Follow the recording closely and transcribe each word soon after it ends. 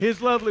His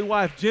lovely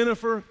wife,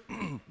 Jennifer,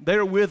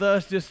 they're with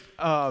us, just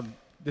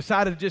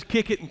decided to just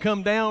kick it and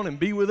come down and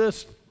be with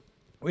us.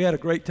 We had a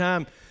great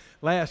time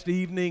last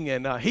evening,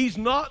 and he's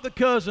not the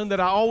cousin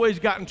that I always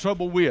got in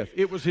trouble with.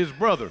 It was his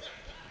brother.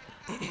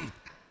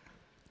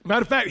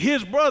 Matter of fact,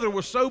 his brother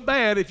was so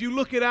bad, if you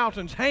look at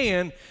Alton's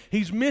hand,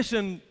 he's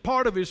missing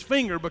part of his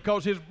finger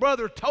because his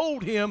brother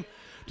told him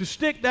to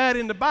stick that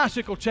in the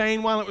bicycle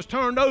chain while it was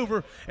turned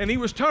over, and he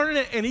was turning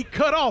it, and he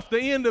cut off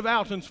the end of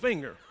Alton's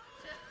finger.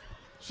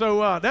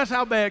 So that's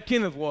how bad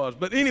Kenneth was.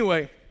 But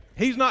anyway,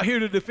 he's not here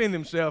to defend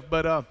himself,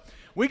 but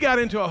we got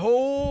into a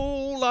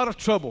whole lot of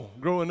trouble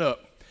growing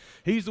up.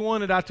 He's the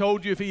one that I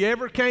told you if he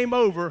ever came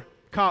over,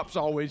 cops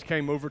always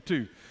came over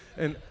too.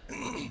 And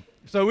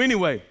so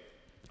anyway,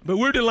 but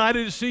we're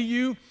delighted to see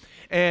you,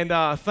 and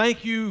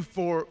thank you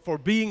for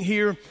being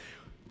here.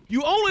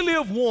 You only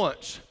live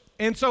once,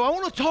 and so I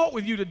want to talk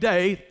with you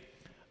today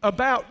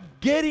about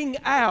getting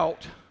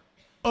out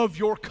of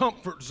your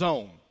comfort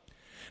zone.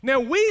 Now,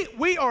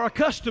 we are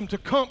accustomed to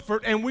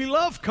comfort, and we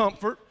love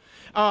comfort.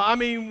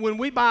 When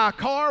we buy a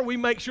car, we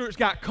make sure it's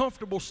got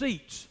comfortable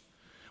seats.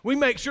 We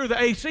make sure the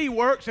AC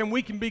works, and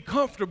we can be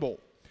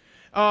comfortable.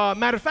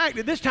 Matter of fact,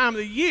 at this time of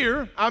the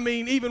year,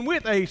 even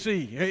with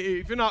AC,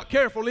 if you're not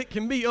careful, it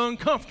can be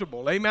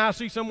uncomfortable. Amen. I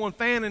see someone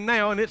fanning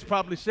now, and it's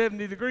probably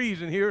 70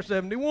 degrees in here,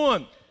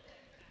 71.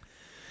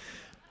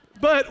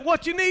 But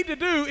what you need to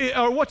do,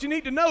 or what you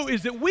need to know,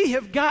 is that we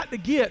have got to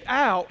get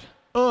out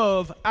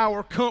of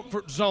our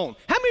comfort zone.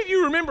 How many of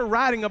you remember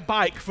riding a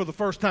bike for the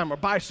first time, or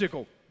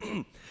bicycle?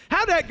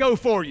 How'd that go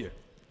for you?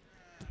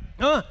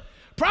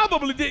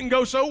 Probably didn't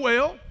go so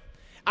well.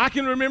 I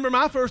can remember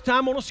my first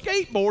time on a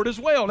skateboard as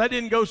well. That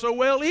didn't go so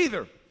well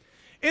either.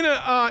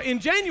 In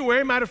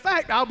January, matter of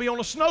fact, I'll be on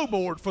a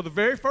snowboard for the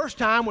very first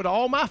time with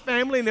all my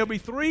family, and there'll be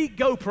 3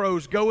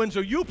 GoPros going,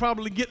 so you'll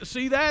probably get to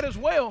see that as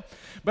well.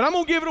 But I'm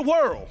going to give it a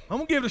whirl. I'm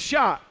going to give it a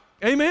shot.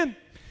 Amen?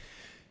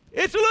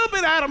 It's a little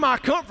bit out of my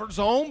comfort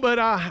zone, but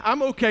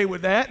I'm okay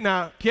with that.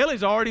 Now,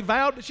 Kelly's already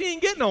vowed that she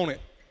ain't getting on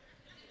it.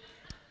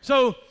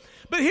 So,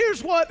 but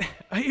here's what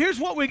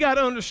we got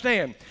to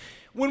understand.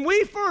 When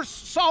we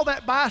first saw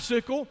that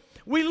bicycle,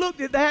 we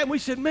looked at that and we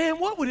said, man,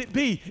 what would it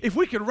be if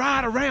we could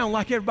ride around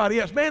like everybody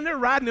else? Man, they're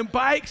riding them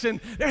bikes and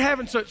they're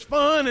having such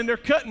fun, and they're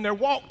cutting their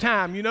walk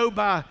time,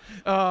 by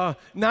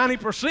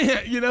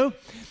 90%,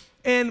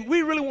 And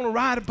we really want to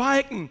ride a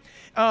bike. And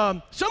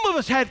some of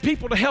us had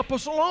people to help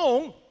us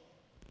along.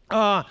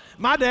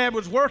 My dad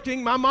was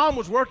working, my mom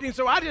was working,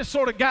 so I just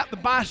sort of got the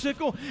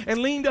bicycle and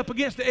leaned up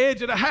against the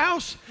edge of the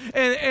house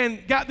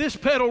and got this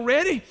pedal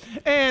ready,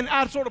 and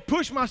I'd sort of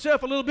push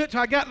myself a little bit till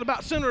I got to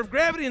about center of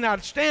gravity, and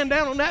I'd stand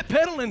down on that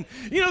pedal, and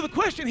the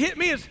question hit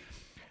me is,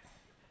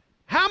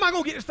 how am I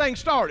going to get this thing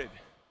started?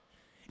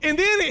 And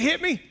then it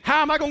hit me,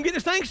 how am I going to get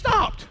this thing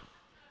stopped?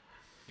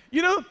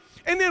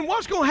 And then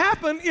what's going to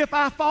happen if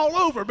I fall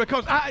over?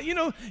 Because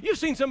you've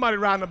seen somebody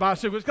riding a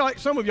bicycle. It's like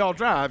some of y'all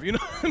drive,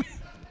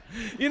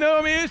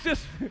 it's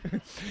just,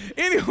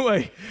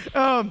 anyway.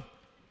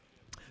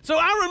 So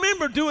I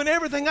remember doing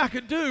everything I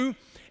could do,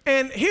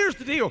 and here's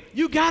the deal.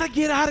 You got to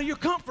get out of your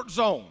comfort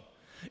zone.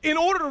 In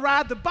order to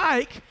ride the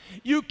bike,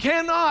 you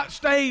cannot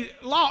stay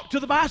locked to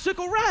the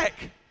bicycle rack.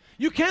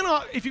 You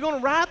cannot, if you're going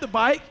to ride the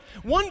bike,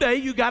 one day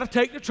you got to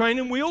take the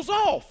training wheels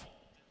off.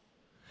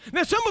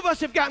 Now, some of us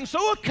have gotten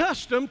so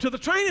accustomed to the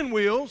training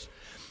wheels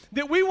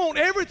that we want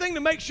everything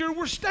to make sure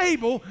we're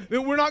stable,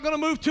 that we're not going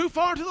to move too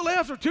far to the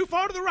left or too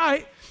far to the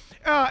right,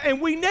 and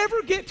we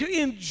never get to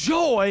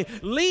enjoy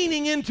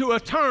leaning into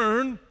a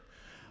turn.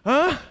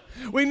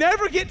 We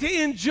never get to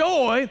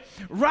enjoy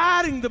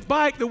riding the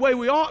bike the way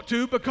we ought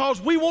to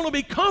because we want to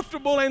be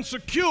comfortable and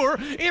secure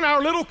in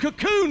our little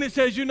cocoon that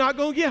says you're not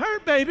going to get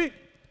hurt, baby.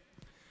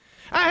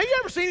 Have you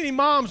ever seen any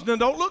moms, now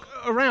don't look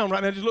around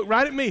right now, just look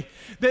right at me,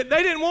 that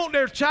they didn't want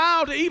their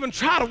child to even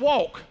try to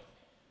walk?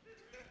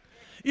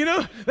 They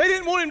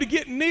didn't want him to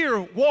get near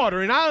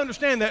water, and I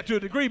understand that to a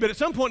degree, but at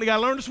some point they got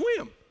to learn to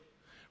swim,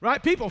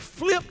 right? People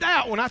flipped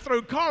out when I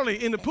threw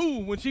Carly in the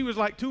pool when she was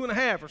like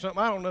 2.5 or something,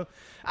 I don't know.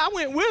 I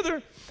went with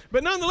her,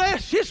 but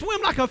nonetheless, she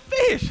swam like a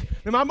fish,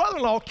 and my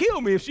mother-in-law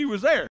killed me if she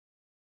was there.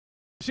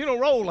 She don't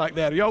roll like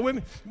that, are y'all with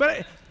me?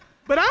 But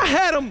I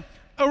had them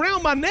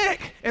around my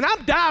neck, and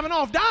I'm diving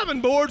off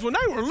diving boards when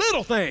they were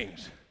little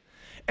things.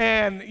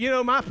 And,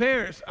 my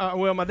parents,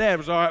 my dad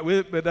was all right with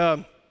it, but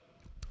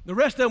the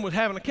rest of them was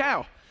having a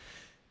cow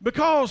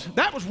because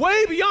that was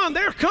way beyond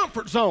their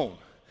comfort zone.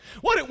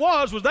 What it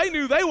was they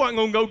knew they wasn't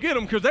going to go get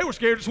them because they were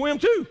scared to swim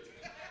too.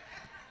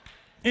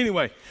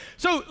 Anyway,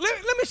 so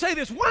let me say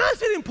this. Why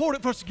is it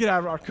important for us to get out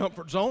of our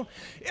comfort zone?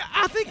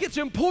 I think it's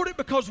important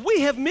because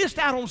we have missed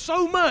out on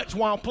so much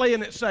while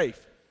playing it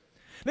safe.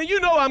 Now,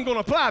 I'm going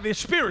to apply this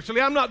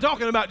spiritually. I'm not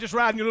talking about just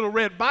riding your little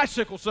red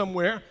bicycle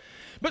somewhere.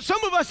 But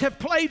some of us have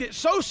played it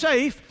so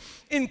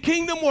safe in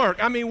kingdom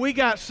work. We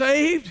got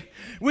saved,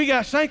 we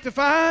got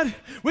sanctified,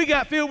 we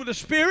got filled with the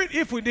Spirit,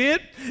 if we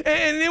did,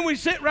 and then we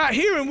sit right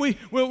here and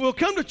we'll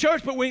come to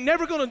church, but we ain't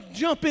never going to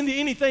jump into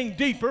anything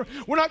deeper.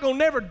 We're not going to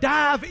never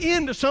dive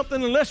into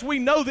something unless we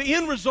know the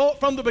end result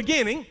from the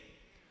beginning.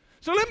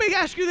 So let me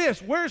ask you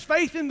this, where's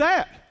faith in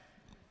that?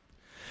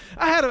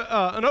 I had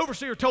an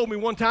overseer told me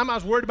one time I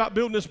was worried about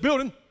building this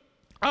building.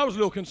 I was a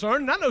little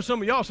concerned, and I know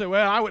some of y'all say,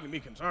 well, I wouldn't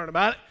be concerned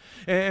about it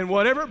and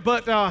whatever,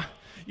 but,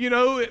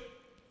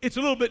 it's a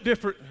little bit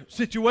different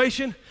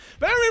situation.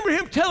 But I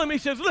remember him telling me, he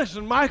says,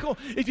 listen, Michael,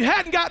 if you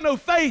hadn't got no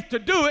faith to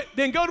do it,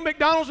 then go to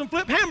McDonald's and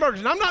flip hamburgers.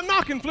 And I'm not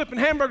knocking flipping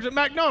hamburgers at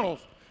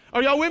McDonald's.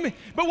 Are y'all with me?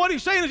 But what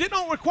he's saying is it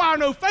don't require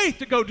no faith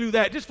to go do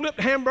that. Just flip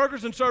the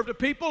hamburgers and serve to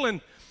people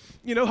and,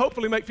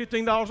 hopefully make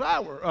 $15 an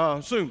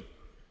hour soon.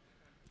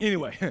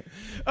 Anyway,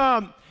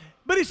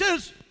 but he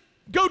says,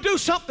 go do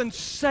something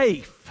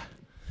safe.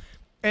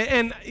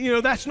 And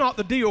that's not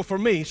the deal for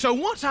me. So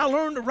once I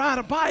learned to ride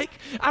a bike,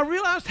 I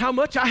realized how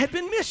much I had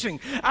been missing.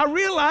 I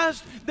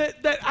realized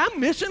that I'm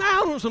missing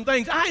out on some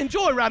things. I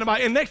enjoy riding a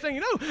bike. And next thing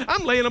you know,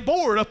 I'm laying a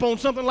board up on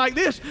something like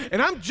this,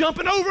 and I'm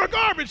jumping over a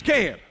garbage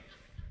can.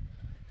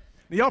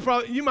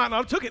 You might not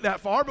have took it that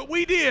far, but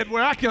we did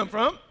where I come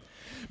from.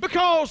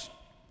 Because,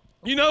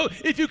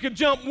 if you could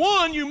jump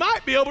one, you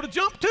might be able to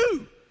jump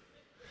two.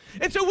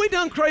 And so we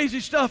done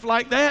crazy stuff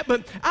like that,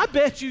 but I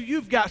bet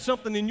you've got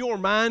something in your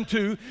mind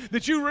too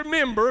that you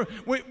remember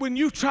when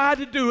you tried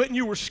to do it and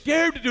you were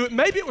scared to do it.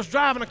 Maybe it was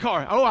driving a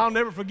car. Oh, I'll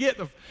never forget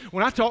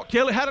when I taught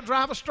Kelly how to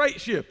drive a straight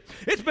shift.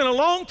 It's been a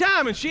long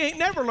time, and she ain't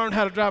never learned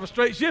how to drive a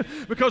straight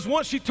shift because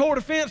once she tore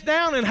the fence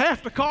down and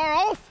half the car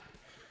off,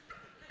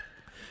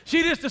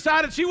 she just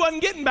decided she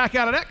wasn't getting back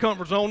out of that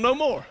comfort zone no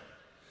more.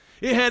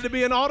 It had to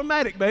be an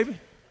automatic, baby.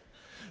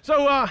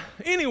 So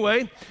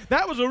anyway,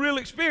 that was a real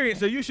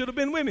experience. So you should have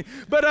been with me.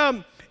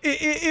 But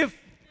if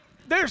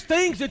there's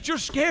things that you're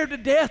scared to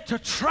death to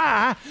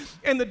try,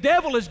 and the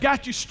devil has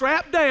got you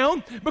strapped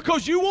down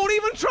because you won't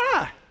even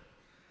try.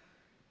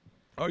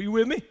 Are you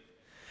with me?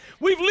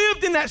 We've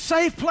lived in that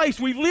safe place.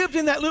 We've lived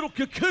in that little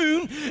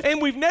cocoon,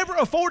 and we've never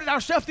afforded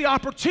ourselves the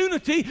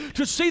opportunity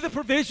to see the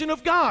provision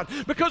of God.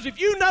 Because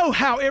if you know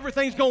how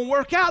everything's going to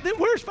work out, then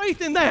where's faith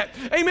in that?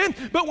 Amen?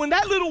 But when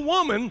that little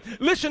woman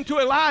listened to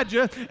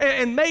Elijah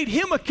and made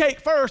him a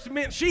cake first, it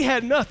meant she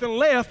had nothing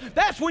left.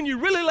 That's when you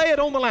really lay it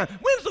on the line.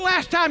 When's the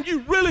last time you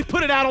really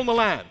put it out on the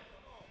line?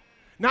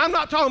 Now, I'm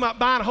not talking about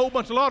buying a whole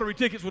bunch of lottery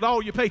tickets with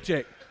all your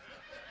paycheck.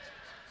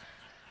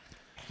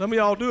 Some of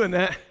y'all doing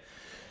that.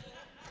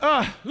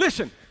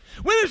 Listen,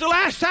 when is the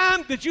last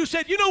time that you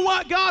said, you know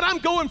what, God, I'm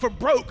going for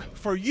broke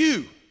for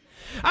you.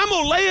 I'm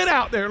going to lay it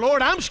out there,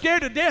 Lord. I'm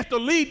scared to death to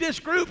lead this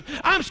group.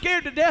 I'm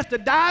scared to death to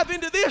dive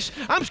into this.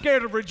 I'm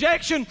scared of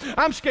rejection.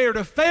 I'm scared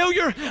of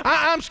failure.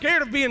 I'm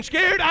scared of being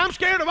scared. I'm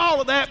scared of all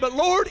of that. But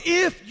Lord,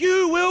 if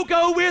you will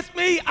go with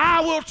me,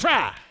 I will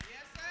try.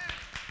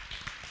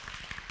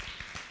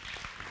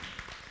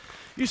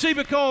 You see,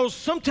 because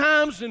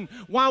sometimes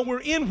while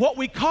we're in what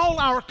we call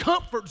our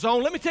comfort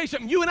zone, let me tell you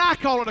something, you and I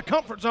call it a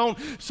comfort zone,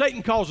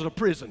 Satan calls it a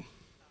prison.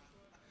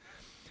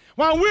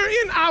 While we're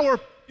in our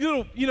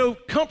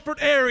comfort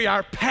area,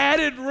 our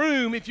padded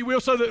room, if you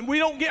will, so that we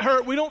don't get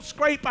hurt, we don't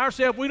scrape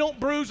ourselves, we don't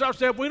bruise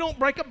ourselves, we don't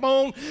break a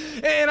bone,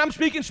 and I'm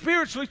speaking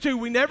spiritually too,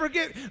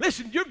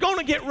 listen, you're going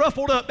to get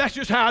ruffled up, that's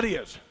just how it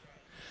is.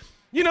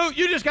 You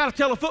just got to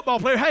tell a football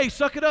player, hey,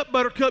 suck it up,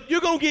 Buttercup,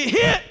 you're going to get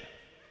hit.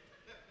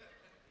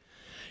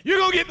 You're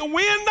going to get the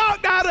wind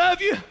knocked out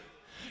of you.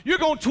 You're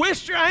going to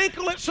twist your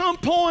ankle at some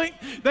point.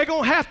 They're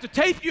going to have to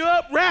tape you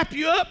up, wrap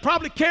you up,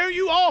 probably carry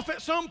you off at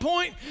some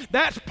point.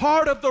 That's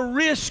part of the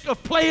risk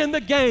of playing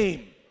the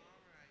game.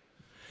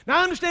 Now,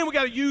 I understand we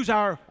got to use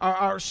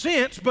our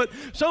sense, but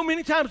so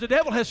many times the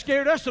devil has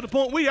scared us to the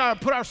point we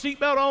put our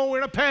seatbelt on, we're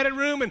in a padded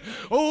room, and,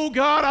 oh,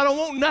 God, I don't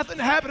want nothing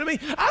to happen to me.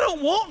 I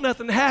don't want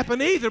nothing to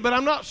happen either, but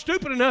I'm not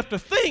stupid enough to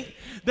think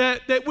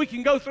that we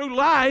can go through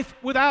life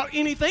without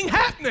anything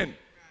happening.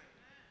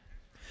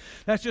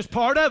 That's just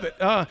part of it.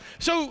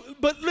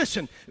 But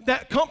listen,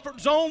 that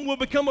comfort zone will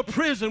become a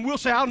prison. We'll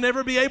say, I'll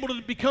never be able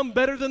to become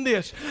better than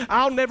this.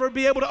 I'll never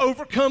be able to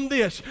overcome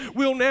this.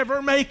 We'll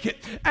never make it.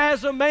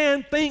 As a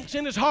man thinks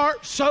in his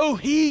heart, so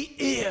he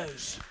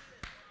is.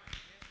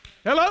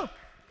 Hello?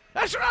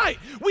 That's right.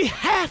 We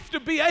have to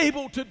be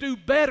able to do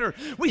better.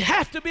 We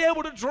have to be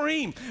able to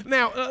dream.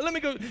 Now, let me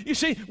go. You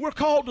see, we're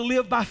called to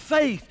live by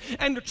faith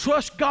and to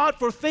trust God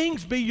for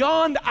things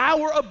beyond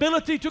our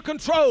ability to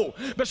control.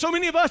 But so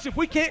many of us, if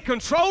we can't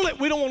control it,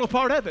 we don't want a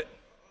part of it.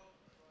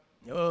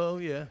 Oh,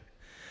 yeah.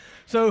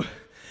 So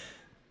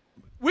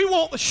we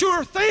want the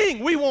sure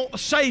thing. We want the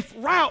safe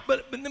route.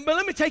 But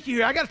let me take you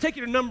here. I got to take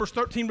you to Numbers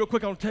 13 real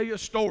quick. I'll tell you a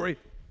story.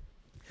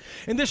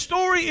 And this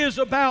story is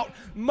about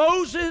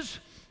Moses.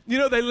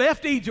 They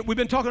left Egypt. We've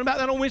been talking about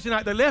that on Wednesday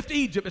night. They left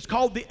Egypt. It's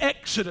called the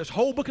Exodus.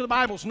 Whole book of the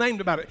Bible is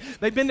named about it.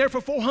 They've been there for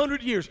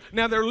 400 years.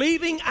 Now they're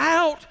leaving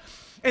out,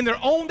 and they're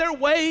on their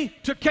way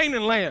to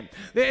Canaan land.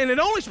 And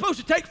it's only supposed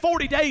to take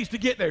 40 days to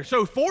get there.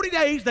 So 40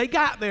 days they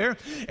got there,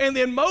 and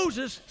then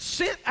Moses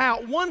sent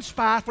out one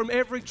spy from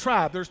every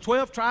tribe. There's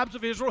 12 tribes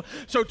of Israel.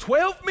 So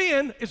 12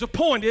 men is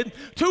appointed,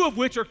 2 of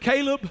which are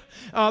Caleb,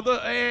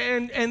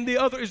 and the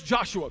other is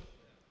Joshua.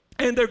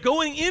 And they're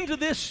going into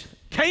this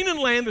Canaan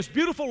land, this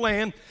beautiful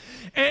land,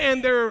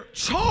 and they're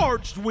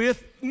charged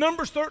with,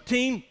 Numbers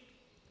 13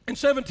 And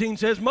 17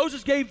 says,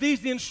 Moses gave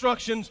these the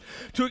instructions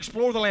to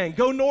explore the land.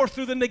 Go north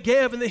through the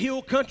Negev and the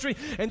hill country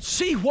and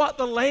see what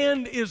the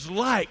land is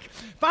like.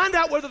 Find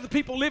out whether the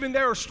people living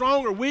there are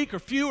strong or weak or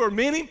few or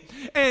many.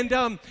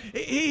 And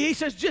he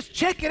says, just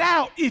check it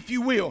out, if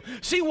you will.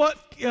 See what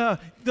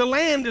the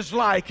land is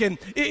like, and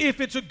if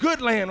it's a good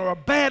land or a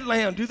bad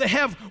land. Do they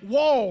have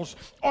walls?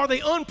 Are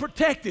they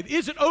unprotected?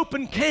 Is it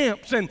open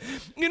camps? And,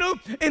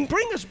 and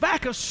bring us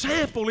back a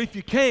sample, if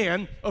you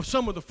can, of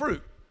some of the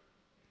fruit.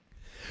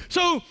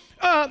 So,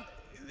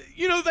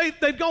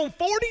 they've gone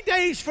 40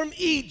 days from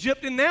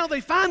Egypt, and now they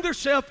find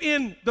themselves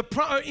in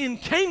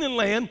Canaan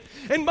land,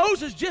 and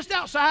Moses just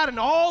outside, and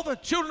all the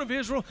children of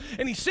Israel,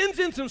 and he sends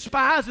in some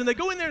spies, and they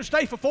go in there and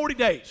stay for 40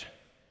 days.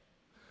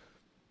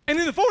 And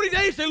in the 40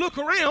 days, they look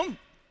around,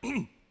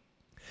 and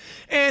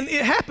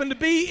it happened to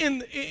be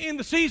in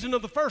the season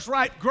of the first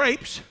ripe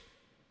grapes.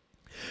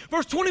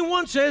 Verse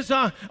 21 says,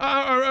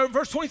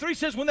 verse 23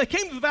 says, when they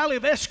came to the valley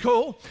of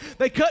Eshcol,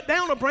 they cut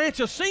down a branch,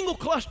 a single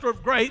cluster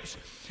of grapes,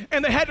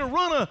 and they had to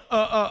run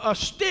a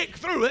stick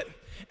through it.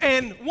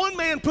 And one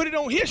man put it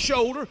on his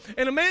shoulder,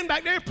 and a man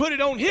back there put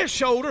it on his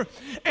shoulder,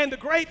 and the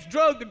grapes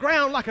drug the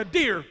ground like a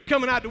deer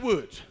coming out of the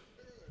woods.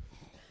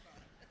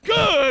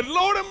 Good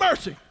Lord of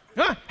mercy.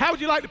 Huh? How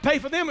would you like to pay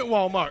for them at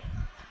Walmart?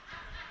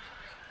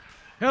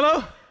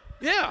 Hello?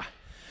 Yeah.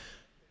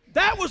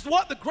 That was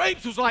what the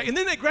grapes was like. And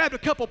then they grabbed a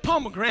couple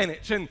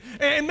pomegranates. And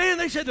man,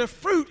 they said the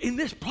fruit in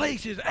this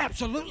place is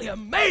absolutely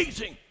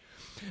amazing.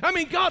 I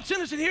mean, God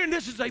sent us in here, and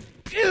this is a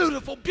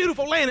beautiful,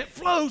 beautiful land. It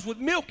flows with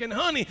milk and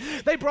honey.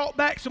 They brought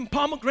back some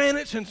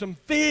pomegranates and some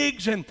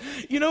figs. And,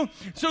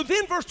 so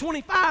then verse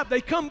 25,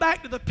 they come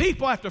back to the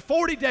people after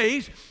 40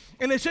 days.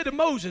 And they said to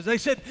Moses, they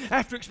said,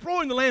 after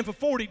exploring the land for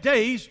 40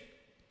 days,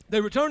 they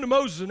returned to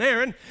Moses and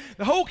Aaron.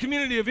 The whole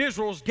community of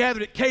Israel was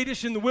gathered at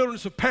Kadesh in the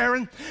wilderness of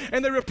Paran,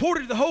 and they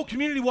reported to the whole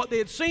community what they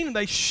had seen, and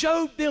they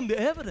showed them the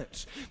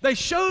evidence. They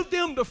showed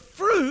them the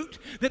fruit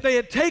that they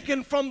had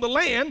taken from the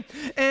land,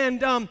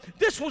 and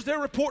this was their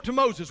report to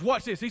Moses.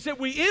 Watch this. He said,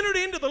 we entered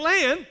into the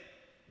land,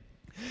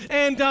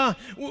 and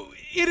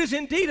it is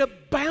indeed a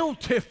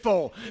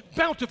bountiful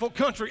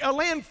country, a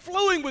land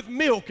flowing with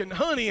milk and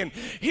honey, and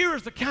here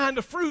is the kind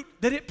of fruit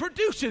that it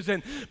produces.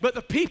 But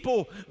the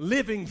people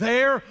living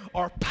there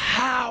are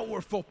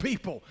powerful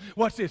people.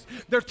 Watch this.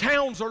 Their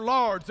towns are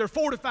large. They're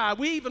fortified.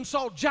 We even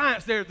saw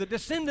giants there, the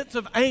descendants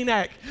of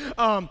Anak,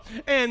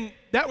 and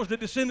that was the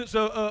descendants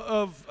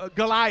of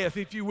Goliath,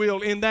 if you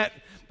will, in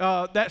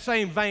that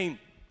same vein.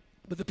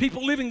 But the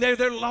people living there,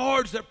 they're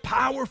large, they're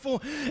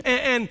powerful.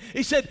 And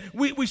he said,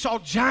 we saw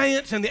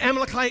giants, and the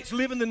Amalekites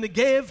live in the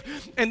Negev,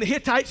 and the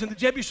Hittites and the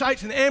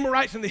Jebusites and the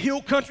Amorites in the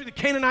hill country. The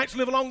Canaanites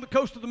live along the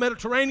coast of the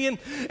Mediterranean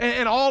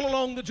and all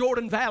along the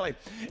Jordan Valley.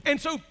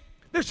 And so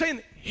they're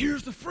saying,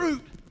 here's the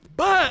fruit.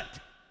 But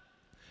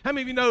how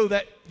many of you know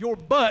that your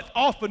but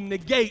often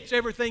negates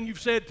everything you've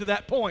said to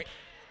that point?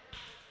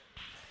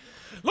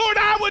 Lord,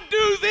 I would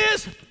do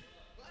this,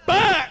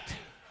 but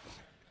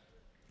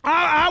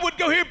I would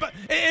go here,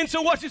 and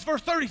so watch this,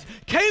 verse 30.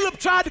 Caleb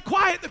tried to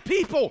quiet the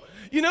people,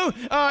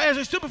 as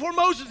they stood before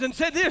Moses and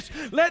said this,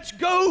 let's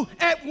go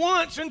at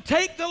once and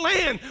take the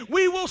land.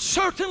 We will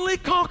certainly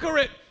conquer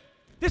it.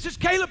 This is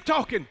Caleb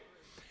talking.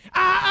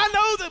 I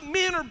know the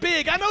men are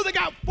big. I know they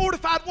got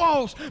fortified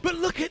walls, but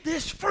look at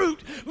this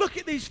fruit. Look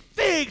at these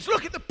figs.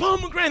 Look at the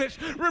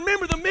pomegranates.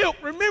 Remember the milk.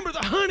 Remember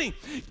the honey.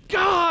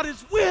 God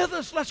is with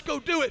us. Let's go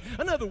do it.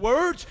 In other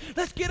words,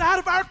 let's get out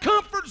of our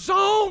comfort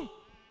zone.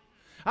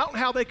 I don't know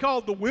how they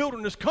called the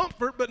wilderness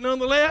comfort, but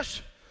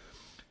nonetheless.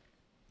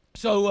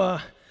 So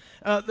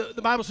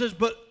the Bible says,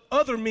 but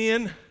other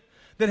men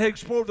that had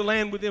explored the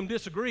land with them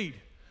disagreed.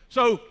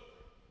 So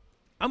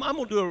I'm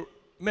going to do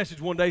a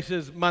message one day that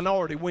says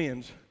minority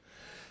wins.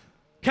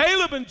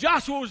 Caleb and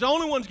Joshua was the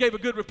only ones gave a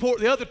good report.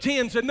 The other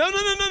 10 said, no.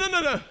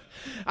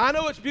 I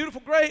know it's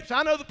beautiful grapes.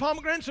 I know the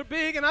pomegranates are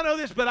big, and I know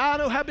this, but I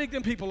know how big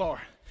them people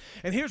are.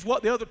 And here's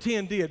what the other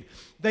 10 did.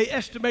 They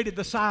estimated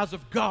the size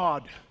of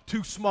God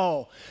too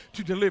small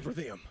to deliver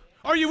them.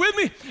 Are you with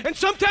me? And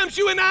sometimes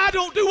you and I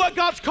don't do what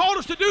God's called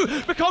us to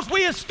do because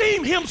we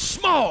esteem Him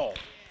small.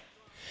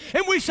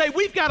 And we say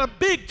we've got a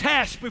big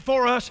task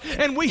before us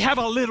and we have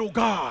a little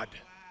God.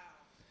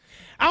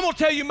 I'm going to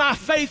tell you, my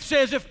faith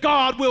says if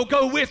God will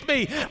go with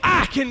me,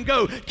 I can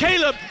go.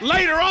 Caleb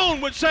later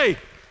on would say,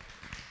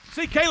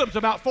 see, Caleb's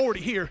about 40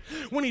 here.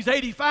 When he's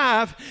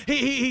 85,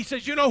 he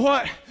says, you know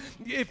what?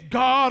 If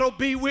God will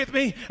be with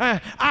me,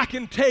 I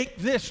can take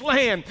this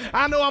land.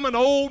 I know I'm an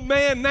old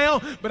man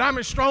now, but I'm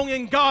as strong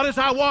in God as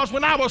I was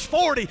when I was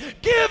 40.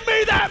 Give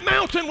me that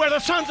mountain where the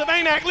sons of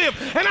Anak live,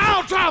 and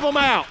I'll drive them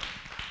out.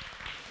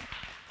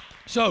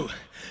 So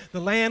the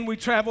land we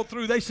traveled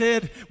through, they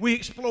said, we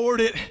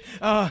explored it.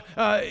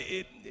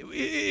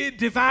 It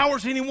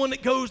devours anyone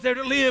that goes there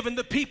to live, and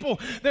the people,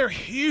 they're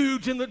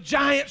huge, and the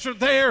giants are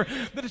there,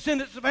 the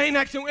descendants of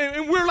Anak,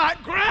 and we're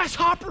like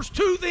grasshoppers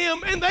to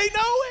them, and they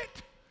know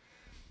it.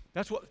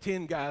 That's what the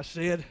 10 guys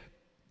said.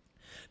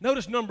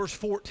 Notice Numbers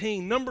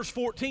 14. Numbers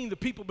 14, the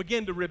people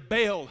begin to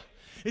rebel.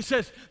 It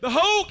says, the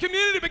whole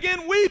community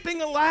began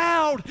weeping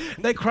aloud.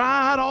 And they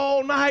cried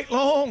all night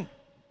long.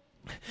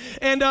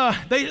 And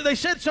they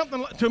said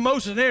something to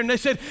Moses and Aaron. They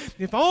said,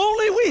 if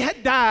only we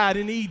had died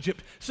in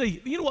Egypt.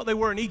 See, you know what they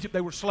were in Egypt?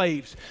 They were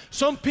slaves.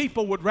 Some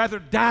people would rather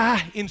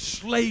die in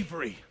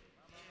slavery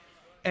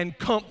and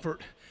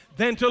comfort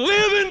than to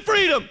live in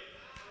freedom.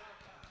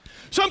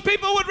 Some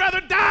people would rather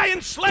die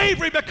in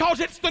slavery because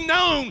it's the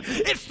known,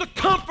 it's the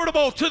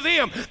comfortable to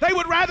them. They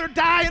would rather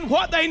die in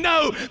what they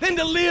know than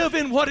to live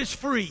in what is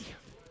free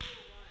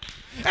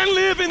and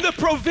live in the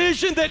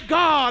provision that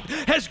God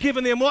has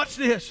given them. Watch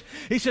this.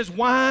 He says,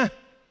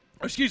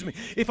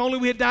 if only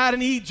we had died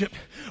in Egypt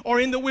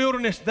or in the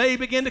wilderness. They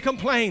began to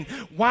complain.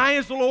 Why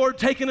is the Lord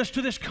taking us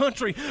to this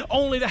country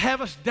only to have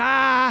us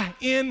die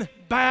in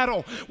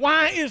battle?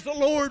 Why is the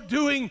Lord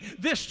doing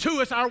this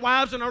to us? Our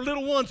wives and our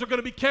little ones are going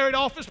to be carried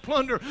off as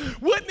plunder.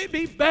 Wouldn't it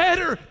be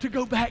better to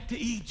go back to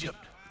Egypt?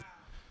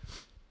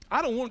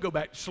 I don't want to go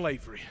back to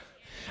slavery.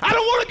 I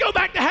don't want to go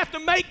back to have to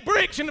make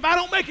bricks, and if I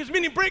don't make as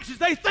many bricks as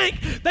they think,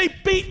 they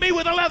beat me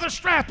with a leather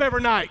strap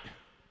every night.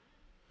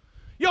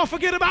 Y'all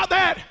forget about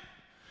that?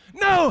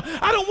 No,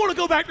 I don't want to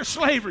go back to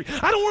slavery.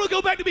 I don't want to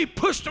go back to be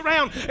pushed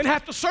around and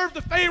have to serve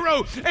the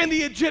Pharaoh and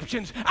the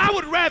Egyptians. I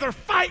would rather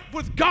fight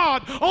with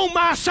God on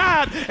my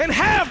side and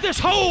have this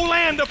whole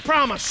land of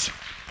promise.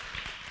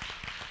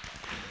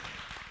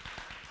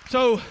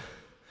 So,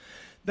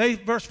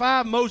 verse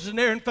 5, Moses and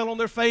Aaron fell on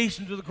their face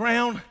into the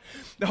ground.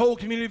 The whole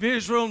community of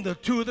Israel and the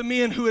two of the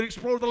men who had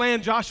explored the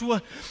land,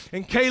 Joshua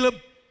and Caleb,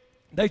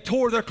 they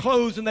tore their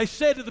clothes and they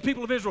said to the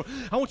people of Israel,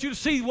 I want you to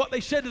see what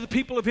they said to the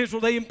people of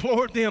Israel. They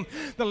implored them,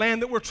 the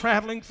land that we're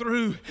traveling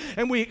through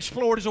and we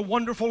explored is a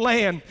wonderful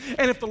land.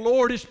 And if the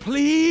Lord is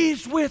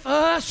pleased with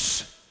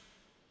us,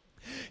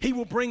 He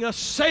will bring us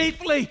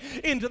safely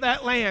into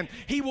that land.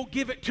 He will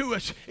give it to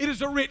us. It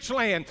is a rich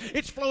land.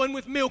 It's flowing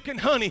with milk and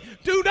honey.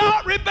 Do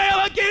not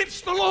rebel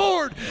against the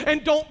Lord,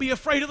 and don't be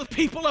afraid of the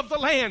people of the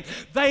land.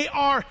 They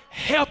are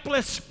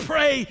helpless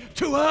prey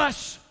to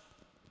us.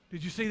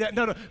 Did you see that?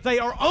 No. They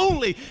are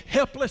only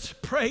helpless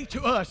prey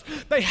to us.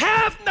 They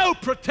have no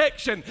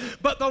protection,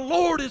 but the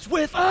Lord is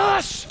with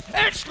us!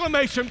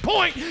 Exclamation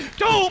point.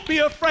 Don't be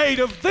afraid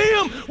of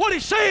them. What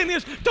he's saying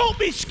is, don't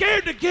be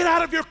scared to get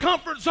out of your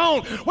comfort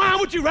zone. Why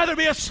would you rather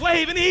be a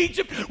slave in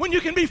Egypt when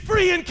you can be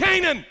free in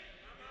Canaan?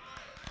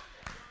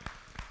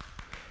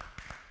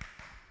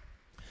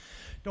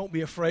 Don't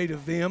be afraid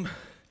of them.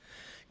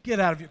 Get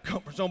out of your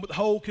comfort zone. But the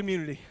whole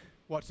community,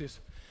 watch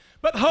this.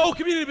 But the whole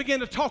community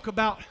began to talk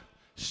about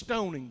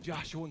stoning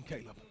Joshua and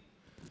Caleb.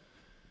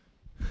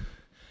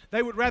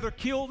 They would rather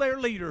kill their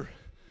leader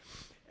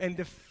and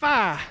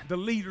defy the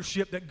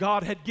leadership that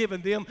God had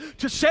given them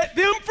to set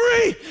them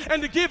free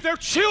and to give their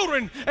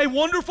children a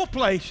wonderful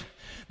place.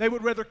 They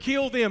would rather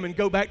kill them and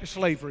go back to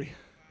slavery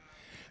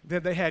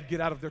than they had get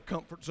out of their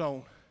comfort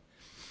zone.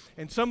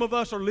 And some of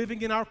us are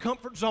living in our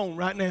comfort zone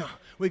right now.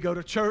 We go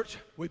to church,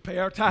 we pay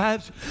our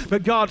tithes,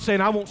 but God's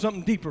saying, I want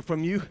something deeper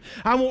from you.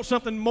 I want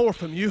something more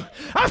from you.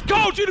 I've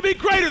called you to be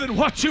greater than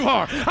what you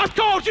are. I've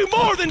called you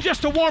more than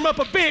just to warm up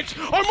a bench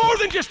or more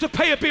than just to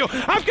pay a bill.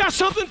 I've got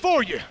something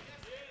for you.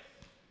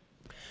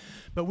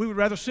 But we would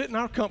rather sit in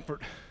our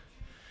comfort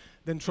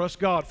than trust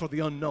God for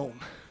the unknown.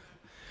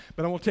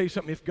 But I want to tell you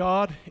something. If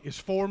God is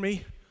for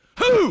me,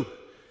 who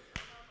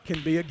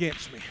can be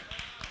against me?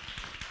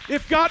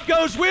 If God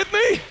goes with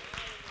me,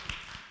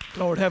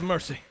 Lord have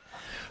mercy.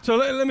 So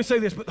let me say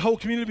this, but the whole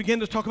community began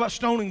to talk about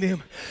stoning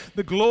them.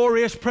 The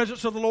glorious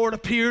presence of the Lord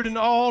appeared in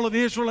all of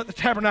Israel at the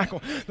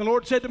tabernacle. The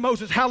Lord said to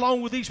Moses, how long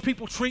will these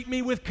people treat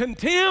me with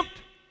contempt?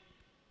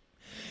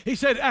 He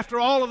said, after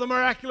all of the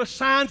miraculous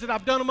signs that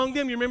I've done among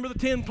them, you remember the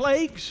 10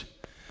 plagues?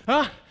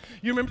 Huh?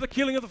 You remember the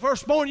killing of the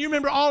firstborn? You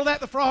remember all of that,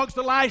 the frogs,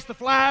 the lice, the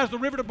flies, the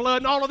river of blood,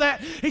 and all of that?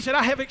 He said,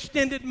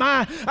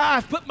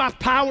 I've put my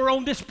power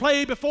on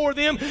display before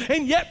them,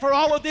 and yet for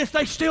all of this,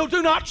 they still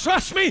do not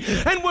trust me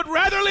and would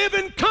rather live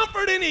in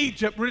comfort in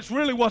Egypt, which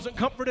really wasn't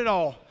comfort at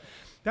all.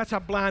 That's how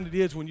blind it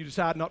is when you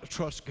decide not to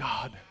trust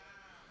God.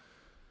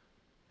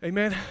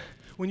 Amen?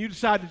 When you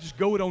decide to just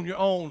go it on your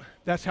own,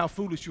 that's how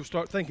foolish you'll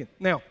start thinking.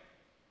 Now,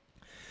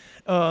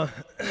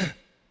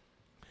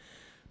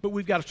 but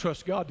we've got to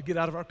trust God to get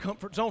out of our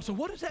comfort zone. So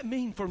what does that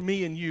mean for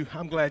me and you?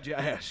 I'm glad you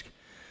asked.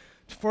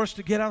 For us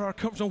to get out of our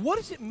comfort zone, what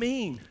does it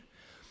mean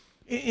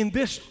in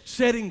this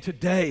setting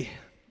today?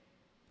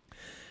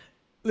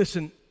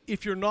 Listen,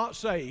 if you're not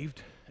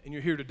saved and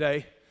you're here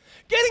today,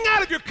 getting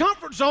out of your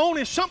comfort zone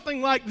is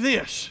something like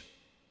this.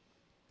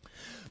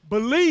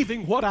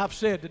 Believing what I've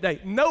said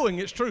today, knowing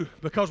it's true,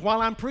 because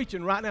while I'm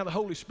preaching right now, the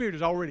Holy Spirit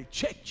has already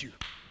checked you.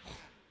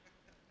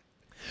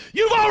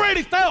 You've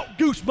already felt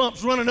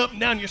goosebumps running up and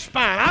down your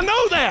spine. I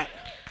know that.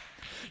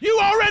 You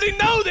already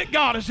know that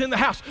God is in the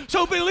house.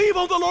 So believe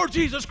on the Lord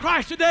Jesus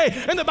Christ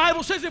today. And the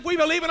Bible says if we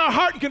believe in our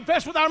heart and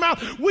confess with our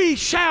mouth, we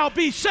shall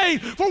be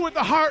saved. For with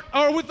the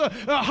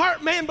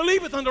heart, man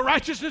believeth unto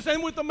righteousness,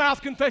 and with the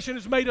mouth confession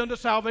is made unto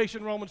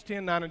salvation. Romans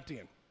 10:9 and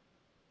 10.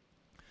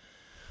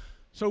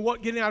 So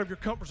what getting out of your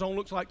comfort zone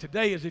looks like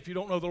today is if you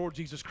don't know the Lord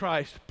Jesus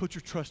Christ, put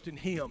your trust in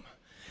Him.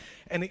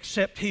 and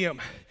accept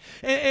Him.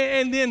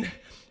 And then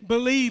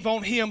believe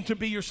on Him to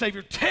be your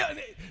Savior.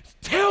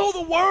 Tell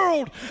the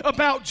world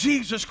about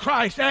Jesus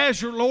Christ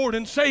as your Lord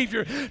and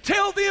Savior.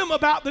 Tell them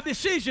about the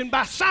decision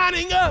by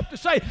signing up to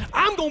say,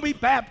 I'm going to be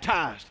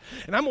baptized.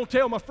 And I'm going to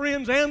tell my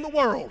friends and the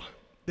world,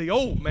 the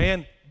old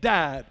man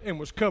died and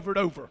was covered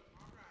over.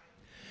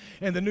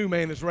 And the new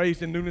man is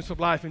raised in newness of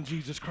life in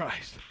Jesus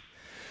Christ.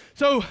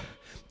 So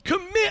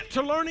commit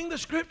to learning the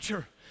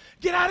Scripture.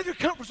 Get out of your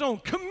comfort zone.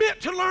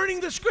 Commit to learning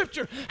the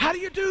Scripture. How do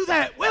you do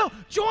that? Well,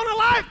 join a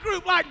life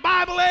group like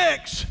Bible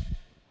X.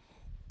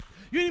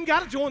 You ain't even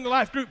got to join the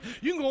life group.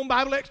 You can go on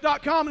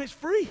BibleX.com and it's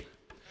free.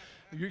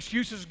 Your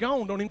excuses are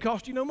gone. Don't even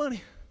cost you no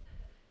money.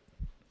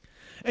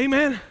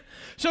 Amen.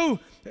 So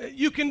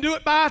you can do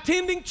it by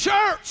attending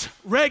church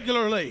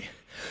regularly.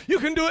 You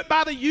can do it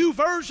by the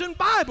YouVersion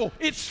Bible.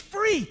 It's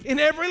free in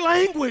every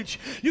language.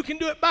 You can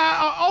do it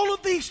by all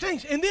of these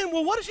things. And then,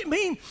 well, what does it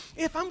mean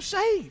if I'm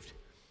saved?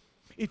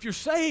 If you're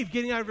saved,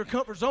 getting out of your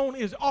comfort zone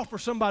is offer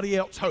somebody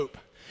else hope.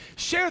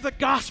 Share the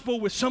gospel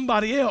with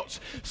somebody else.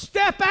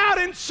 Step out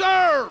and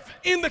serve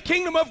in the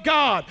kingdom of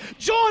God.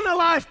 Join a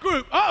life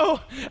group.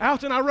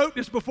 Alton, I wrote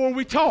this before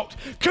we talked.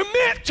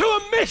 Commit to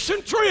a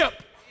mission trip.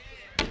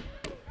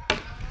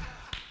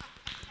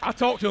 I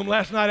talked to him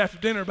last night after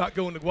dinner about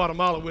going to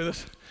Guatemala with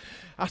us.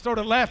 I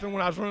started laughing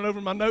when I was running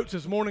over my notes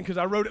this morning because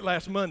I wrote it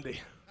last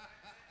Monday.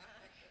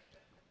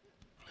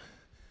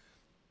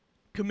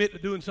 Commit to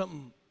doing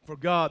something for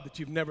God that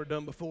you've never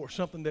done before,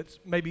 something that's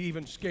maybe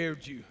even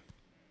scared you,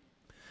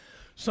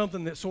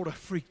 something that sort of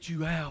freaked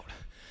you out,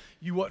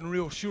 you wasn't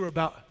real sure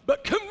about,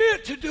 but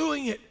commit to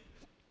doing it.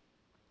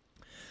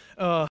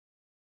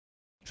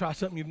 Try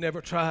something you've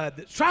never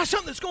tried. Try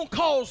something that's going to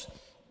cause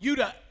you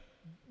to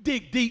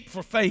dig deep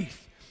for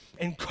faith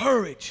and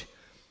courage.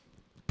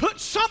 Put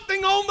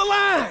something on the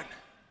line.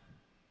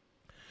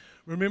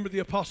 Remember the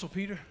Apostle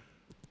Peter?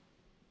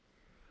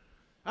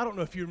 I don't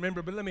know if you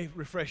remember, but let me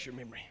refresh your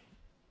memory.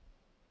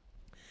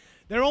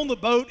 They're on the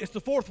boat. It's the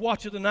fourth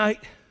watch of the night.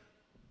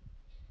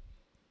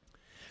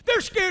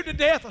 They're scared to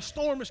death. A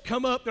storm has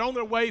come up. They're on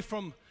their way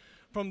from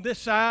this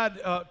side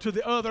to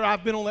the other.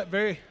 I've been on that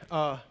very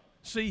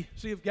Sea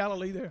of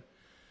Galilee there.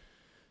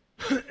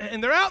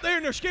 And they're out there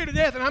and they're scared to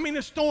death. And I mean,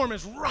 this storm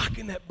is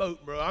rocking that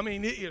boat, bro. I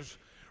mean, it is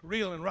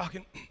reeling,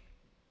 rocking.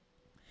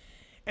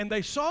 And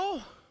they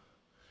saw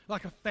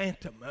like a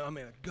phantom. I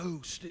mean, a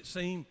ghost, it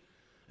seemed.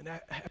 An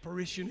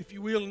apparition, if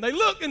you will. And they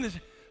look and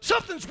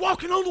something's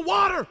walking on the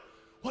water.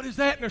 What is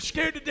that? And they're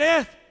scared to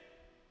death.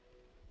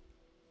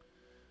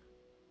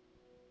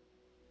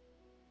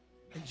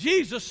 And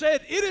Jesus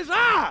said, it is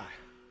I.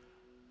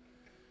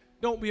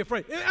 Don't be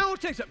afraid. And I want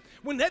to tell you something.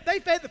 When they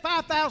fed the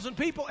 5,000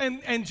 people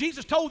and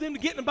Jesus told them to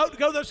get in the boat to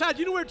go to the other side,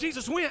 you know where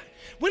Jesus went?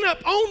 Went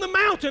up on the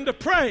mountain to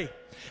pray.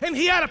 And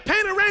he had a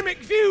panoramic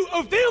view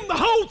of them the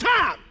whole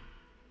time.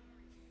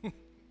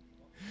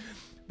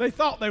 They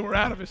thought they were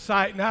out of his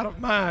sight and out of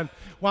mind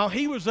while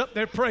he was up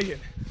there praying.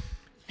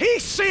 He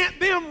sent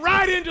them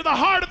right into the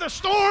heart of the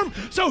storm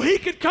so he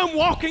could come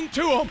walking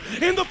to them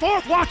in the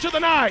fourth watch of the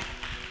night.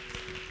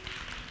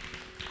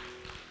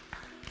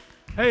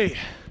 Hey,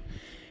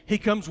 he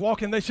comes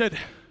walking. They said,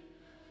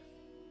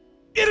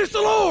 it is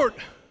the Lord.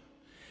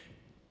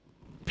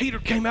 Peter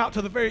came out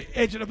to the very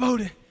edge of the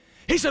boat.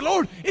 He said,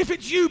 Lord, if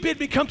it's you, bid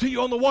me come to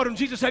you on the water. And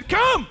Jesus said,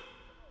 come.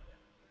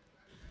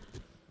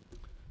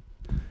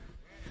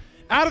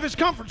 Out of his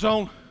comfort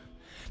zone.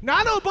 Now,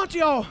 I know a bunch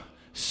of y'all,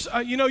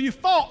 you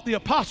fought the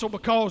apostle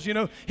because,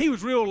 he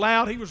was real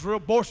loud. He was real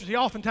boisterous. He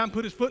oftentimes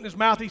put his foot in his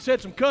mouth. He said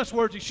some cuss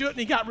words he shouldn't.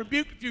 He got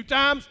rebuked a few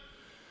times.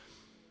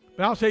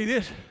 But I'll tell you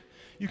this.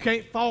 You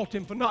can't fault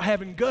him for not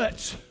having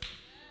guts.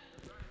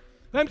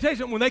 Let me tell you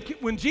something.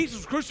 When Jesus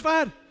was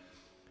crucified,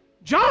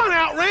 John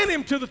outran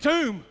him to the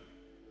tomb,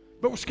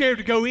 but was scared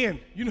to go in.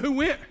 You know who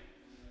went?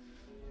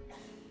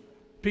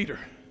 Peter.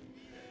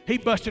 He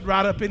busted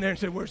right up in there and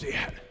said, where's he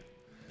at?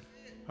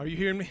 Are you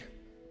hearing me?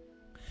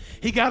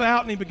 He got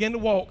out and he began to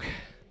walk.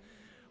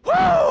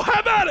 Whoa, how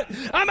about it?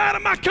 I'm out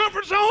of my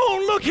comfort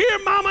zone. Look here,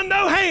 mama,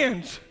 no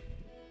hands.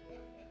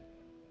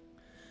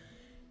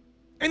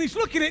 And he's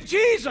looking at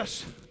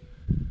Jesus.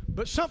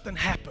 But something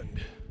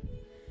happened.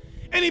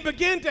 And he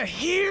began to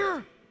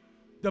hear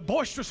the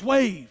boisterous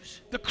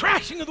waves, the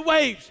crashing of the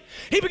waves.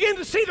 He began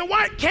to see the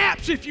white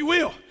caps, if you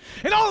will.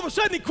 And all of a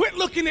sudden he quit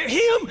looking at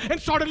him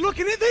and started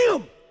looking at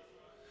them.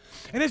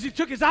 And as he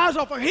took his eyes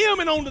off of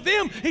him and onto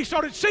them, he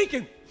started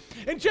sinking.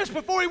 And just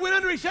before he went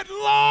under, he said,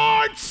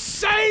 Lord,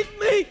 save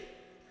me.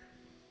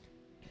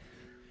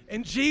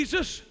 And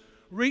Jesus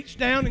reached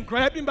down and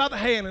grabbed him by the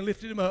hand and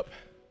lifted him up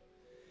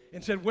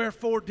and said,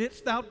 wherefore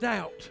didst thou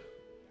doubt?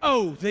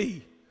 Oh,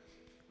 thee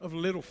of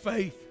little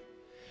faith.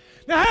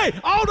 Now, hey,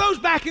 all those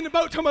back in the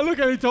boat, talking about, look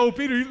at he told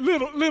Peter,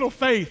 little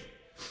faith.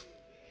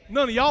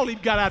 None of y'all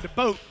even got out of the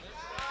boat.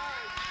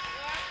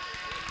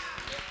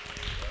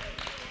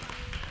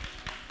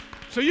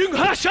 So you can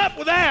hush up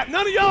with that.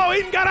 None of y'all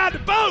even got out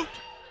of the boat.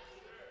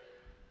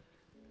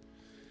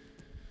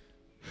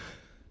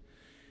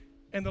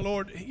 And the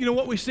Lord, you know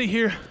what we see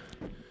here?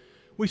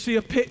 We see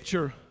a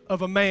picture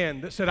of a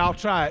man that said, I'll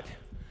try it.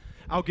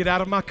 I'll get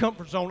out of my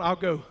comfort zone. I'll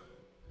go.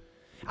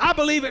 I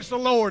believe it's the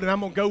Lord, and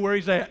I'm going to go where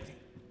He's at.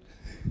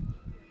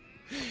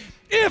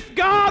 If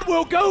God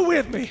will go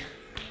with me.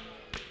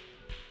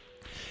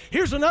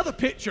 Here's another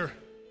picture.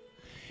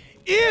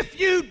 If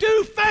you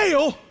do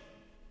fail,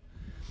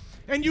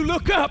 and you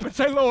look up and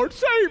say, Lord,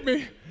 save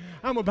me,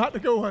 I'm about to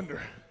go under.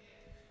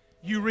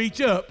 You reach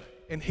up,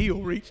 and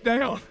He'll reach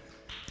down.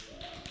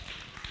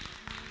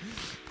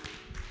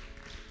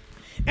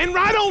 And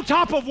right on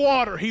top of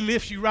water, He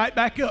lifts you right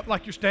back up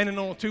like you're standing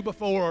on a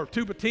 2x4 or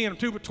 2x10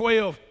 or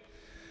 2x12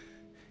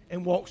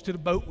 and walks to the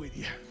boat with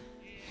you.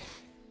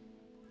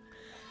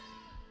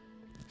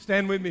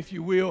 Stand with me if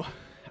you will.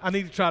 I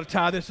need to try to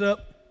tie this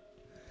up.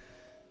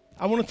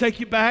 I want to take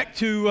you back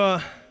to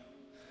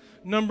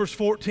Numbers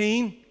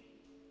 14.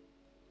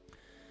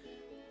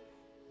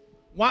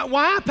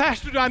 Why,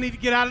 Pastor, do I need to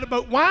get out of the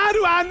boat? Why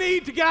do I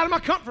need to get out of my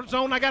comfort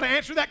zone? I got to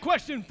answer that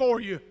question for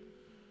you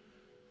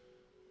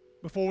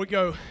before we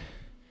go.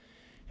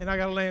 And I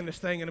got to land this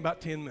thing in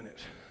about 10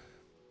 minutes.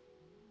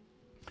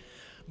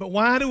 But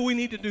why do we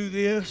need to do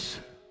this?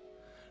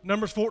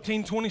 Numbers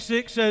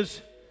 14:26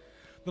 says,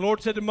 the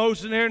Lord said to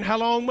Moses and Aaron, how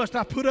long must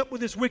I put up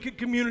with this wicked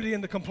community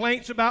and the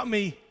complaints about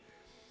me?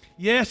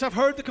 Yes, I've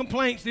heard the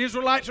complaints the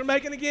Israelites are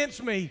making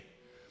against me.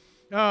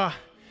 Now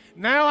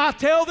I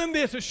tell them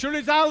this, as surely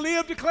as I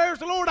live, declares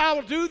the Lord, I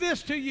will do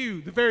this to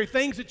you, the very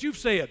things that you've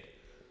said.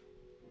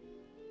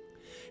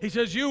 He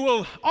says, you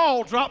will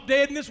all drop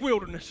dead in this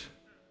wilderness.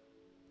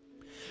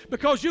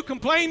 Because you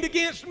complained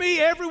against me,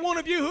 every one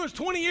of you who is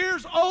 20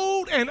 years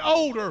old and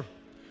older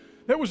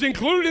that was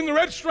included in the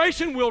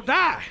registration will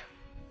die.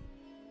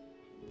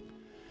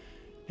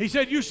 He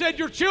said, you said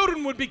your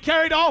children would be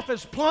carried off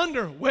as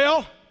plunder.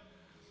 Well,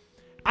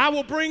 I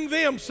will bring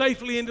them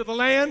safely into the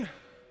land,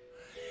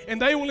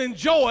 and they will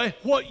enjoy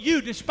what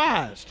you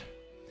despised.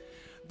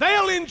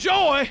 They'll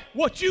enjoy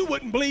what you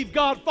wouldn't believe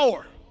God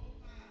for.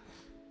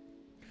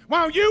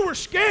 While you were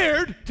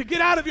scared to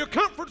get out of your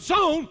comfort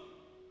zone,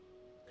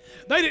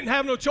 they didn't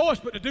have no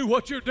choice but to do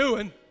what you're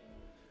doing.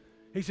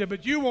 He said,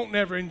 but you won't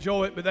never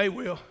enjoy it, but they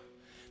will.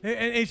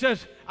 And he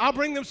says, I'll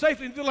bring them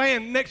safely into the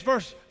land. Next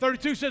verse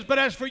 32 says, but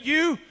as for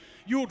you,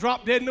 you will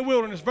drop dead in the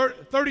wilderness. Verse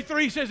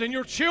 33 says, and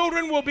your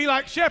children will be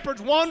like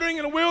shepherds wandering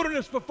in the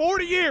wilderness for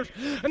 40 years.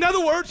 In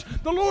other words,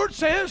 the Lord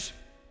says,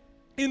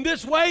 in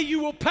this way you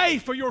will pay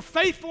for your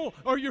faithful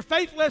or your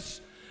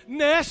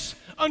faithlessness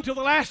until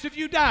the last of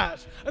you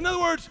dies. In other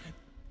words,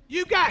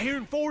 you got here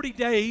in 40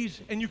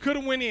 days and you could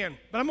have went in,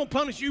 but I'm going to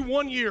punish you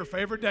 1 year for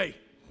every day.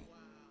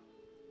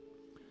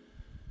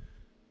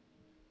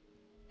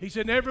 He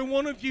said, and every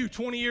one of you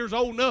 20 years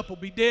old and up will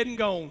be dead and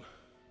gone,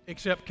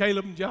 except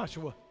Caleb and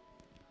Joshua.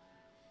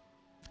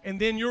 And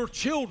then your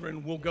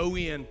children will go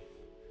in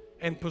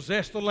and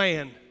possess the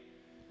land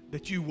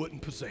that you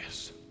wouldn't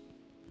possess.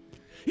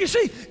 You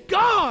see,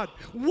 God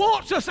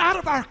wants us out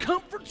of our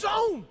comfort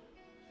zone.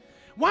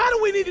 Why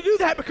do we need to do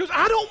that? Because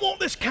I don't want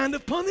this kind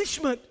of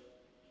punishment.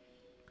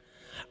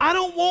 I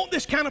don't want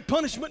this kind of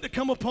punishment to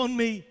come upon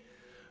me.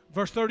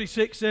 Verse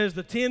 36 says,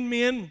 the 10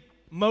 men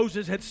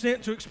Moses had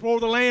sent to explore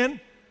the land,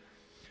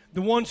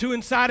 the ones who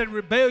incited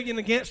rebellion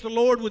against the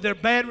Lord with their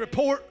bad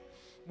report,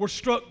 were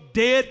struck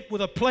dead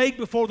with a plague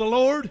before the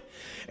Lord.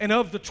 And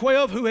of the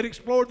 12 who had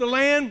explored the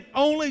land,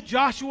 only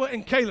Joshua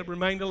and Caleb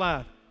remained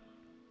alive.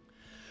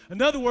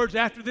 In other words,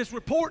 after this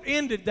report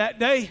ended that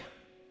day,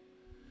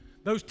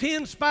 those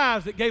 10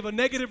 spies that gave a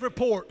negative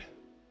report,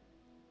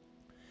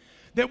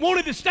 that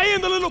wanted to stay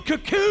in the little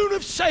cocoon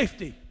of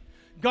safety,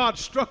 God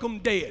struck them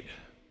dead.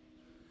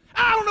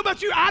 I don't know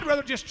about you, I'd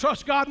rather just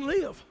trust God and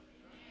live.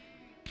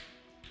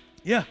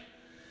 Yeah.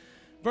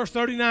 Verse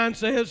 39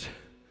 says,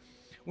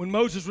 when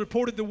Moses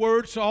reported the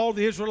words to all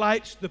the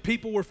Israelites, the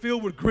people were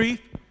filled with grief.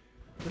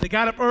 But they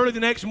got up early the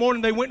next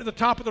morning. They went to the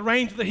top of the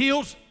range of the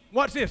hills.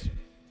 Watch this.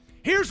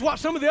 Here's what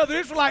some of the other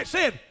Israelites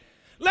said.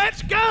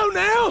 Let's go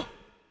now.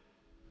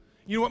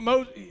 You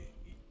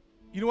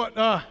know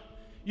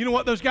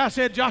what those guys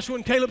said? Joshua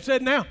and Caleb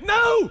said now?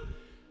 No,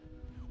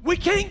 we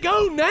can't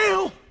go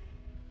now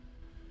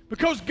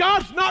because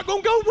God's not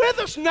going to go with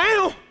us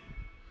now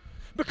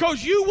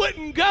because you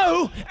wouldn't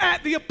go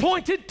at the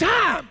appointed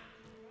time.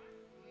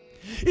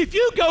 If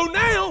you go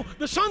now,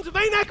 the sons of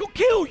Anak will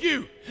kill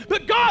you.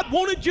 But God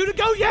wanted you to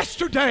go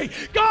yesterday.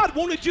 God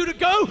wanted you to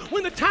go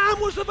when the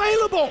time was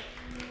available.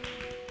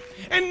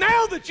 And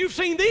now that you've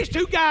seen these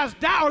 2 guys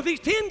die, or these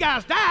 10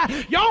 guys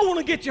die, y'all want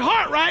to get your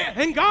heart right.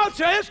 And God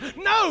says,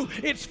 no,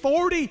 it's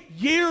 40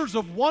 years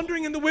of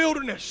wandering in the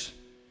wilderness.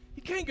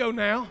 You can't go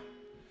now.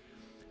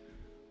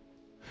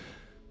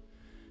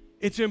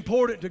 It's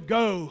important to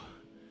go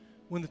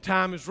when the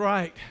time is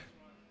right.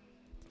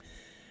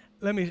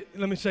 Let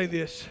me say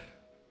this.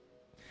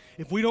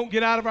 If we don't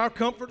get out of our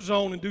comfort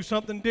zone and do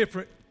something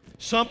different,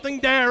 something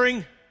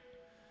daring,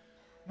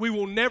 we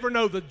will never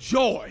know the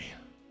joy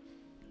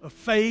of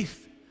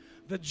faith,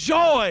 the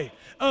joy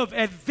of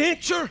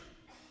adventure.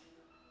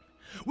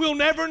 We'll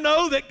never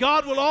know that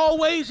God will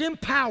always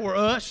empower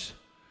us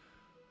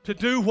to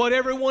do what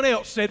everyone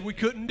else said we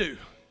couldn't do.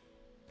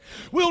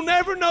 We'll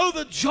never know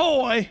the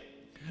joy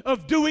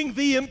of doing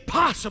the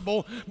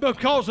impossible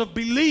because of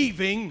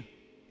believing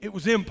it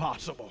was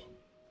impossible.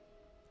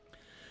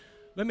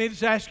 Let me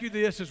just ask you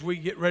this as we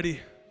get ready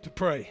to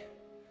pray.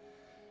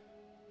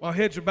 While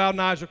heads are bowed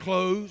and eyes are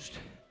closed,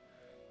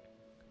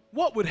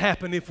 what would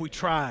happen if we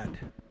tried?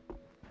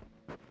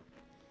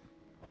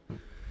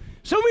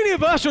 So many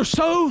of us are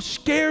so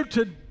scared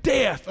to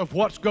death of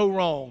what's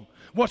going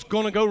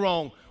to go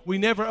wrong. We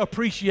never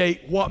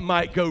appreciate what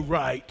might go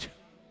right.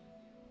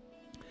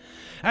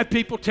 I had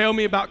people tell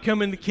me about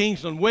coming to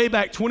Kingsland way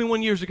back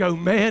 21 years ago.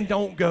 Man,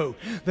 don't go.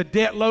 The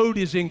debt load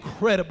is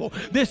incredible.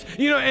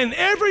 And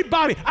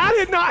everybody, I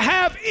did not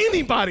have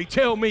anybody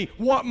tell me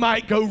what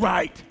might go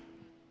right.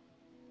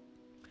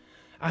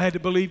 I had to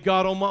believe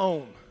God on my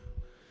own.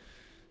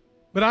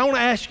 But I want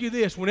to ask you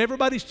this. When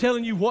everybody's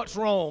telling you what's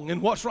wrong,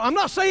 I'm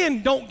not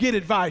saying don't get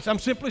advice. I'm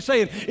simply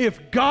saying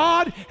if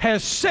God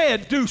has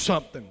said do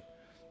something,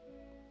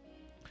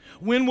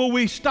 when will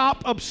we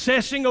stop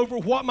obsessing over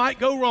what might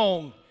go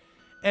wrong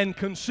and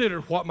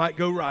consider what might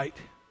go right?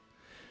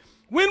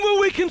 When will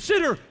we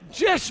consider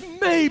just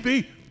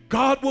maybe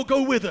God will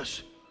go with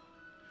us?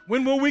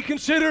 When will we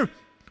consider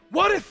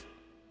what if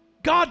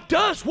God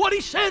does what He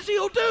says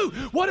He'll do?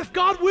 What if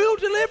God will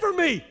deliver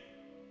me?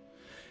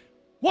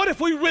 What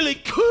if we really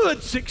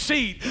could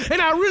succeed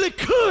and I really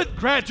could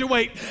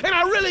graduate and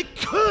I really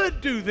could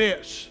do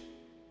this?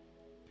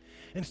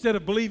 Instead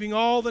of believing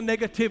all the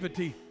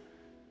negativity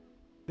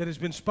that has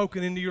been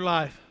spoken into your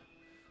life.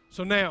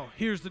 So now,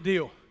 here's the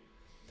deal.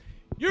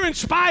 You're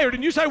inspired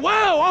and you say,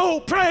 wow, oh,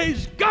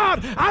 praise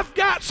God, I've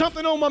got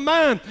something on my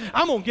mind.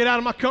 I'm going to get out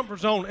of my comfort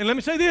zone. And let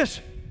me say this.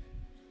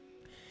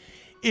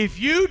 If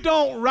you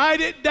don't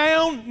write it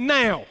down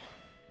now,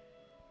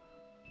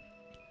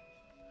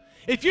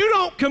 if you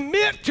don't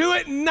commit to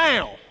it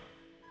now,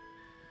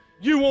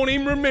 you won't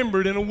even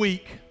remember it in a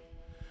week.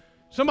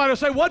 Somebody will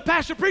say, what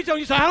pastor preached on?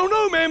 You say, I don't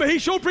know, man, but he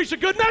sure preached a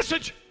good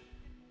message.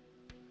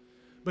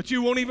 But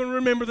you won't even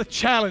remember the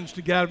challenge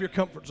to get out of your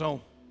comfort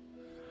zone.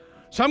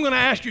 So I'm going to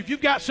ask you, if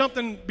you've got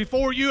something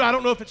before you, I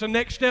don't know if it's a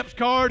next steps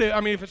card,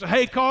 if it's a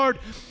hey card,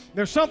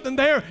 there's something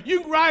there,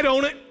 you can write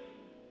on it.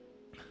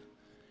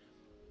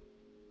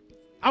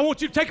 I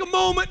want you to take a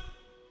moment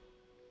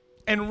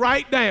and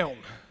write down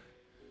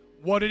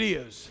what it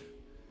is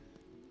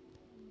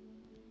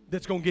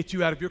that's going to get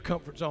you out of your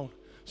comfort zone.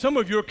 Some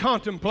of you are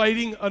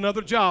contemplating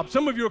another job.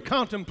 Some of you are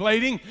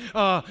contemplating,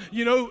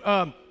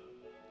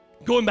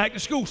 going back to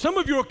school. Some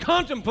of you are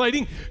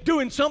contemplating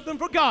doing something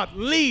for God,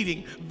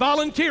 leading,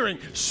 volunteering,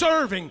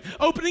 serving,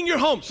 opening your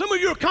home. Some of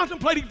you are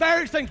contemplating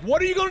various things.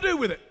 What are you going to do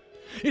with it?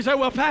 You say,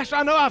 well, Pastor,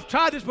 I know I've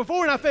tried this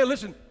before and I failed.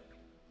 Listen,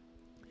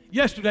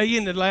 yesterday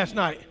ended last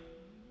night.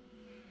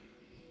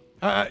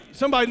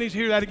 Somebody needs to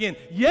hear that again.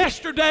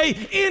 Yesterday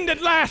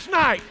ended last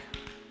night.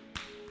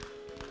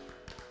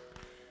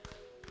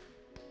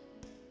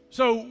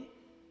 So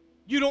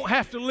you don't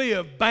have to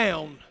live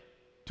bound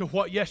to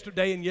what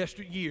yesterday and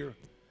yesteryear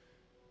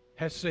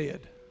has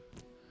said.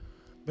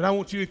 But I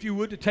want you, if you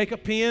would, to take a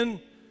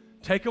pen,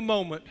 take a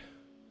moment,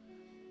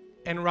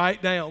 and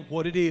write down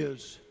what it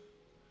is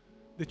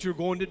that you're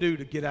going to do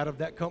to get out of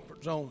that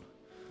comfort zone.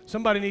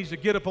 Somebody needs to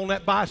get up on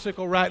that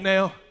bicycle right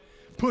now,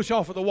 push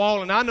off of the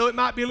wall, and I know it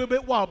might be a little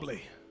bit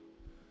wobbly,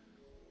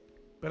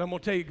 but I'm going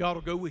to tell you, God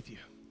will go with you.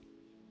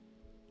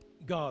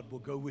 God will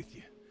go with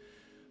you.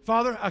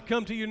 Father, I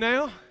come to you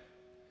now,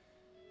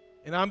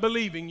 and I'm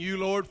believing you,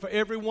 Lord, for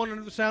everyone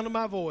under the sound of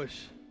my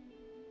voice,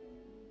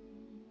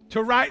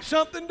 to write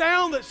something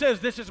down that says,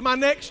 this is my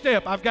next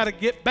step. I've got to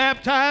get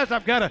baptized. I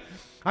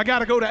got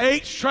to go to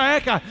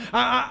H-Track.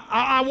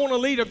 I want to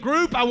lead a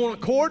group. I want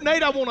to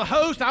coordinate. I want to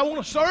host. I want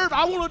to serve.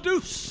 I want to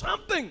do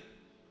something.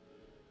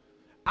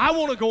 I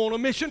want to go on a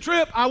mission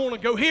trip. I want to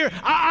go here.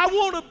 I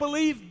want to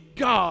believe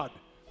God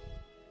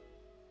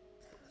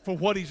for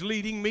what He's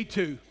leading me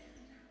to.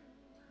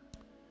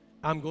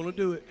 I'm going to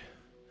do it.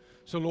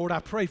 So, Lord, I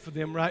pray for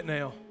them right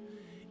now.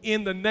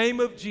 In the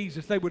name of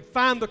Jesus, they would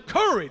find the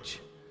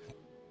courage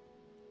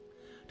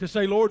to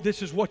say, Lord,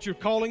 this is what you're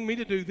calling me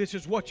to do. This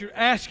is what you're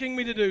asking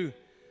me to do.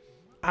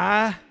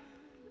 I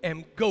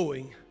am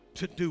going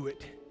to do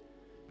it.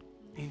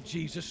 In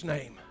Jesus'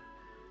 name.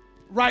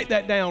 Write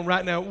that down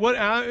right now.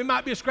 It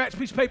might be a scratch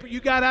piece of paper you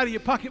got out of your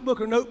pocketbook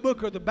or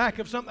notebook or the back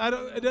of something.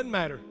 It doesn't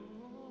matter.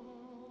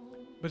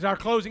 But as our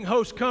closing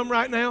hosts come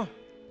right now,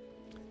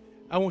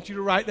 I want you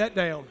to write that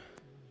down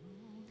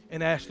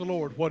and ask the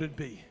Lord what it'd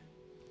be.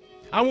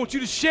 I want you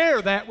to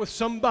share that with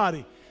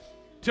somebody.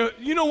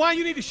 You know why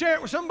you need to share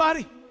it with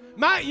somebody?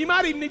 You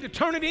might even need to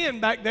turn it in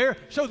back there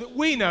so that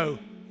we know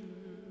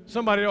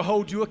somebody will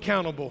hold you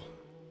accountable.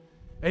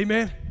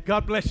 Amen.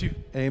 God bless you.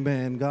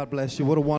 Amen. God bless you. What a wonderful